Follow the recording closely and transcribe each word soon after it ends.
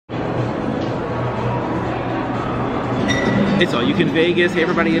It's All You Can Vegas. Hey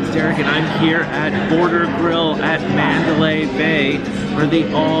everybody, it's Derek and I'm here at Border Grill at Mandalay Bay for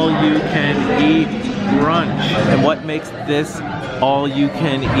the All You Can Eat brunch. And what makes this All You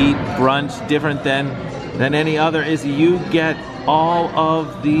Can Eat brunch different than any other is you get all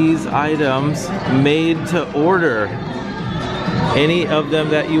of these items made to order. Any of them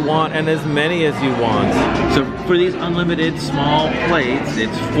that you want and as many as you want. So for these unlimited small plates,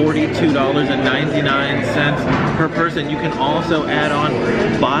 it's $42.99 per person. You can also add on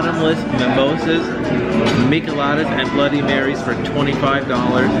bottomless mimosas, micheladas, and Bloody Marys for $25.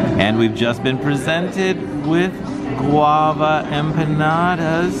 And we've just been presented with guava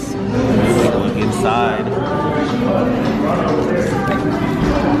empanadas. Let's take a look inside.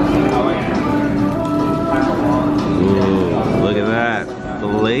 Ooh. Look at that,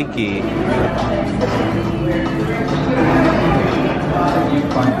 flaky.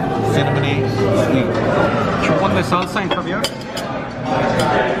 Cinnamony, sweet. Chipotle salsa en caviar.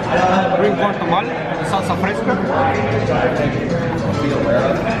 Green corn tamal, salsa fresca.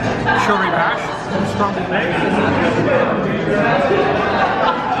 Cherry mash, scrambled eggs.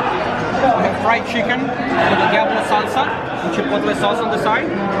 We have fried chicken with the diablo salsa and chipotle sauce on the side.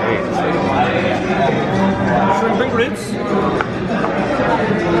 Shrimp and grits.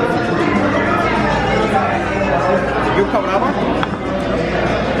 Yuca brava.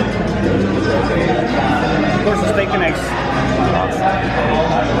 Of course, the steak and eggs.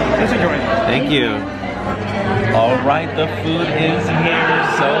 Please enjoy. Thank you. All right, the food is here,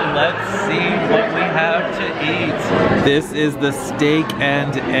 so let's see what we have to eat. This is the steak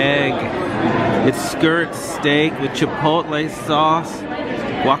and egg. It's skirt steak with chipotle sauce,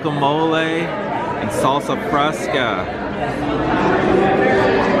 guacamole, and salsa fresca.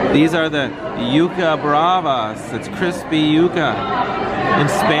 These are the yuca bravas. It's crispy yuca in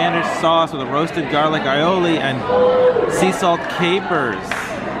Spanish sauce with a roasted garlic aioli and sea salt capers.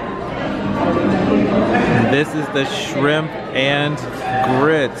 This is the shrimp and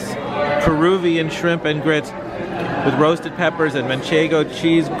grits. Peruvian shrimp and grits with roasted peppers and manchego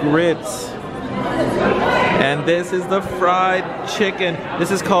cheese grits. And this is the fried chicken.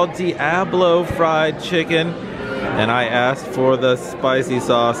 This is called Diablo fried chicken. And I asked for the spicy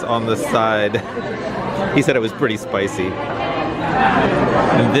sauce on the side. He said it was pretty spicy.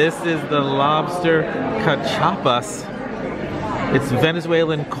 And this is the lobster cachapas. It's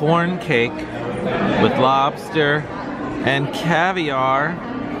Venezuelan corn cake with lobster and caviar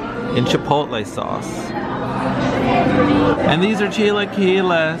in chipotle sauce. And these are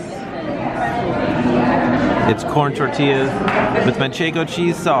chilaquiles. It's corn tortillas with manchego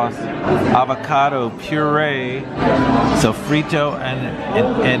cheese sauce, avocado puree, sofrito,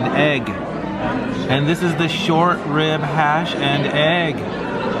 and egg. And this is the short rib hash and egg.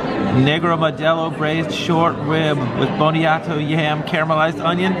 Negro Modelo braised short rib with boniato yam, caramelized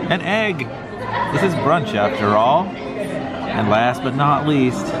onion, and egg. This is brunch after all. And last but not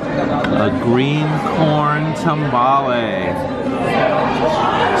least, a green corn tamale.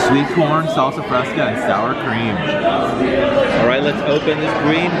 Sweet corn, salsa fresca, and sour cream. All right, let's open this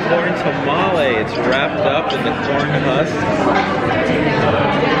green corn tamale. It's wrapped up in the corn husk.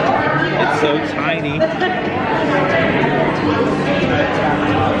 It's so tiny.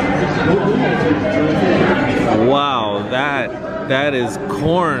 Wow, that is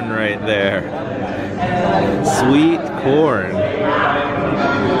corn right there. Sweet corn.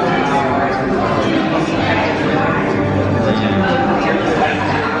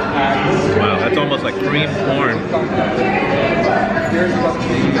 Wow, that's almost like cream corn.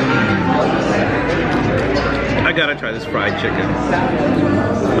 I gotta try this fried chicken.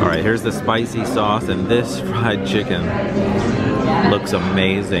 Alright, here's the spicy sauce, and this fried chicken looks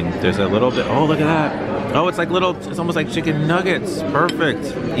amazing. There's a little bit, oh look at that. Oh, it's like little, it's almost like chicken nuggets.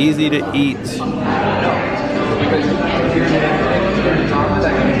 Perfect. Easy to eat.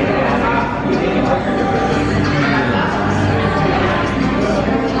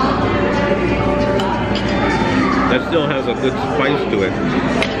 That still has a good spice to it.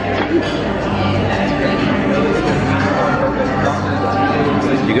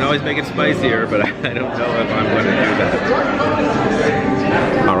 You can always make it spicier, but I don't know if I'm going to do that.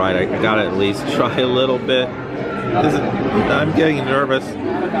 Alright, I gotta at least try a little bit. I'm getting nervous.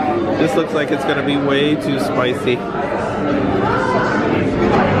 This looks like it's going to be way too spicy.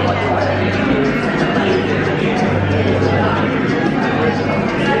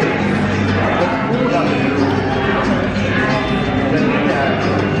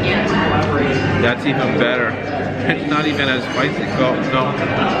 That's even better. It's not even as spicy. Oh, no.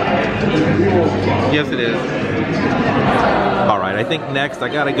 Yes, it is. All right, I think next I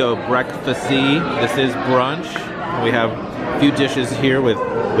gotta go breakfasty. This is brunch. We have few dishes here with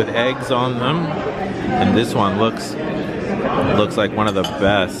eggs on them, and this one looks like one of the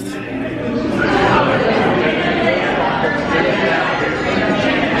best.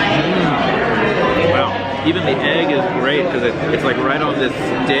 Wow, even the egg is great because it's like right on this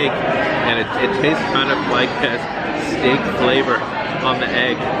steak, and it tastes kind of like that steak flavor on the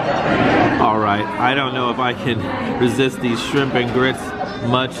egg. All right, I don't know if I can resist these shrimp and grits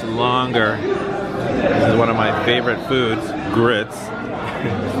much longer. This is one of my favorite foods, grits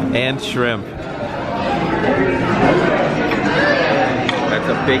and shrimp. That's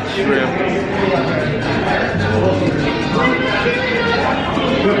a big shrimp.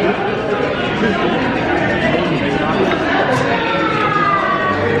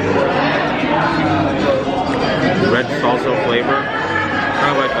 Red salsa flavor,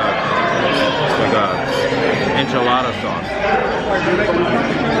 kind of like a enchilada sauce.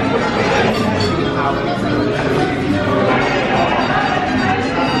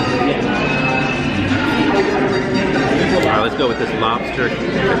 Alright, let's go with this lobster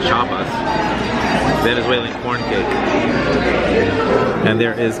chapas, Venezuelan corn cake. And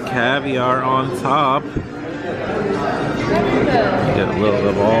there is caviar on top. Get a little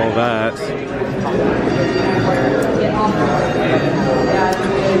of all that.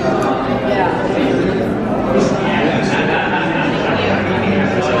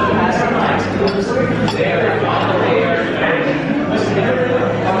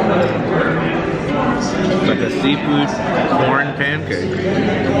 It's like a seafood corn pancake.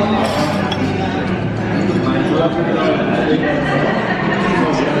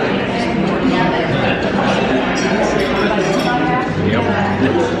 Yep.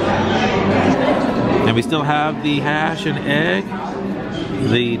 And we still have the hash and egg,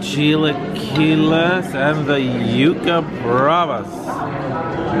 the chilaquiles, and the yuca bravas.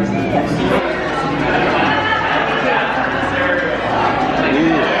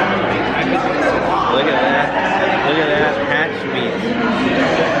 Look at that. Look at that hatch meat.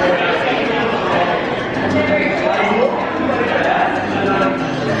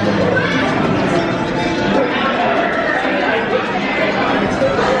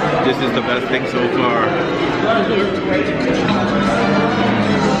 This is the best thing so far.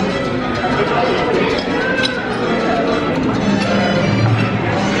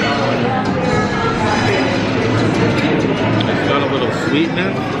 It's got a little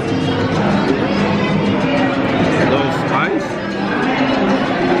sweetness. A little spice,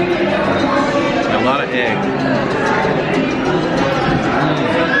 and a lot of egg.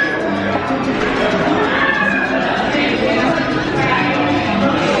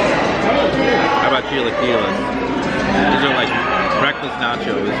 How about chilaquiles? These are like breakfast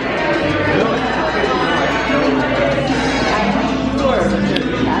nachos.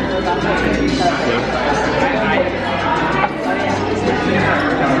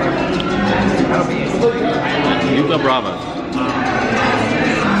 Yuca bravas.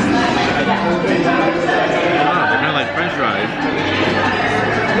 They're kind of like French fries.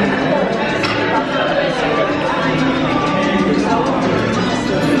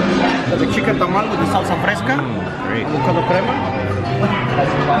 The chicken tamal with the salsa fresca, Great. avocado crema,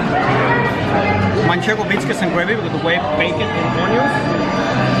 manchego biscuits and gravy with the whey bacon and onions,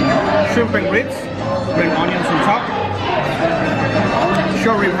 shrimp and grits, green onions on top,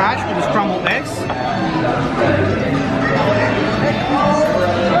 short rib hash with the scrambled eggs,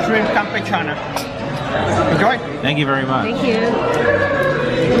 shrimp campechana. Enjoy. Thank you very much. Thank you.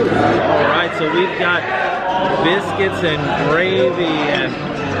 Alright, so we've got biscuits and gravy and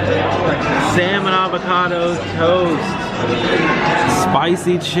salmon avocado toast,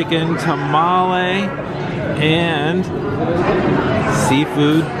 spicy chicken tamale, and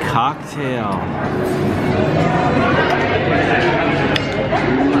seafood cocktail.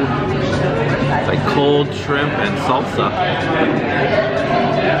 It's like cold shrimp and salsa.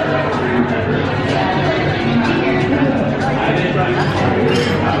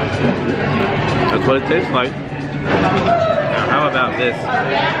 That's what it tastes like. Now how about this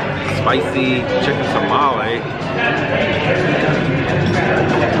spicy chicken tamale?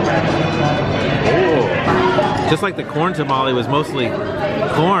 Oh, just like the corn tamale was mostly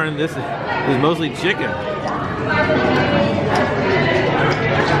corn, this is mostly chicken.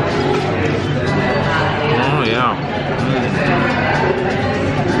 Oh yeah.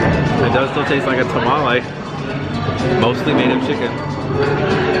 It does still taste like a tamale, mostly made of chicken.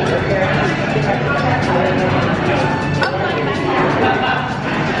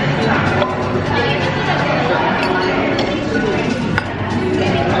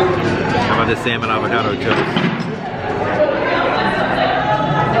 How about the salmon avocado toast?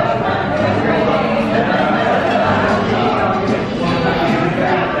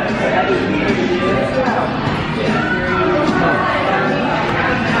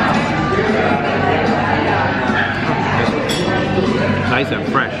 Nice and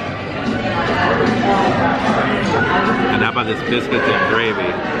fresh. And how about this biscuits and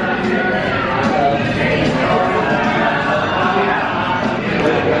gravy?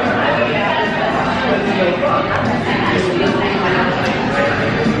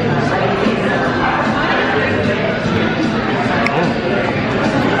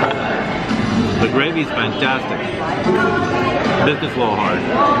 The gravy's fantastic. Biscuit's a little hard.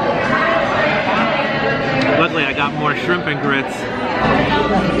 Luckily I got more shrimp and grits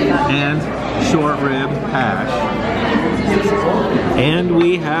and short rib hash. And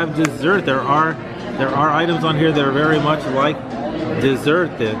we have dessert. There are items on here that are very much like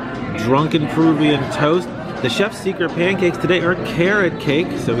dessert. The drunken Peruvian toast. The chef's secret pancakes today are carrot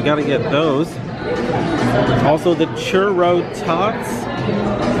cake, so we gotta get those. Also the churro tots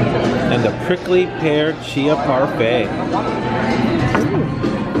and the prickly pear chia parfait.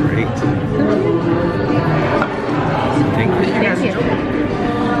 Great. Thank you.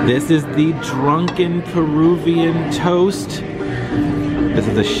 This is the drunken Peruvian toast. This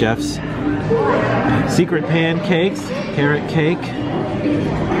is the chef's secret pancakes, carrot cake.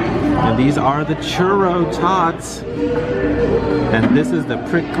 And these are the churro tots. And this is the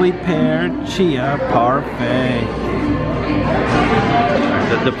prickly pear chia parfait.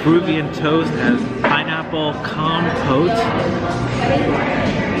 The Peruvian toast has pineapple compote.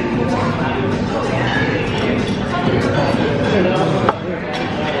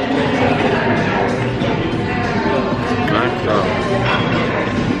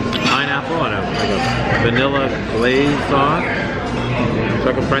 Pineapple and like a vanilla glaze sauce. It's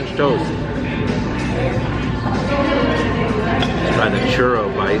like a French toast. Let's try the churro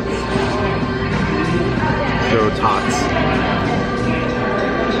bites. Churro tots.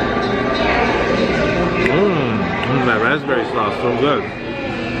 That raspberry sauce, so good.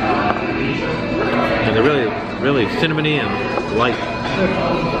 And they're really cinnamony and light.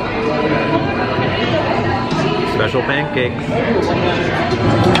 Special pancakes.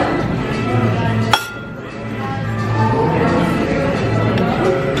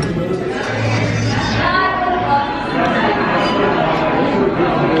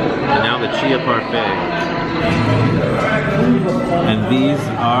 And now the chia parfait. And these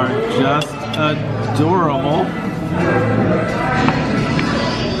are just adorable.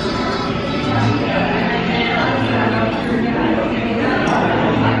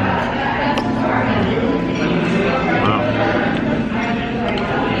 Wow.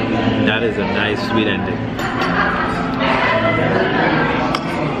 That is a nice sweet ending.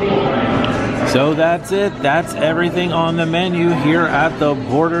 So that's it. That's everything on the menu here at the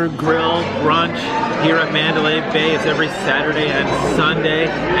Border Grill Brunch here at Mandalay Bay. It's every Saturday and Sunday,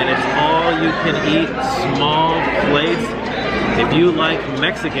 and it's all you can eat, small plates. If you like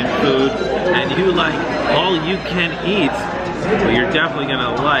Mexican food and you like all you can eat, well, you're definitely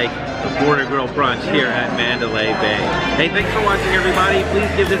gonna like the Border Grill Brunch here at Mandalay Bay. Hey, thanks for watching, everybody. Please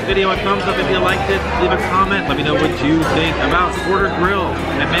give this video a thumbs up if you liked it. Leave a comment. Let me know what you think about Border Grill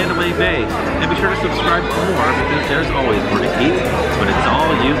at Mandalay Bay. And be sure to subscribe for more, because there's always more to eat when it's all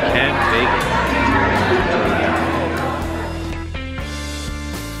you can bake.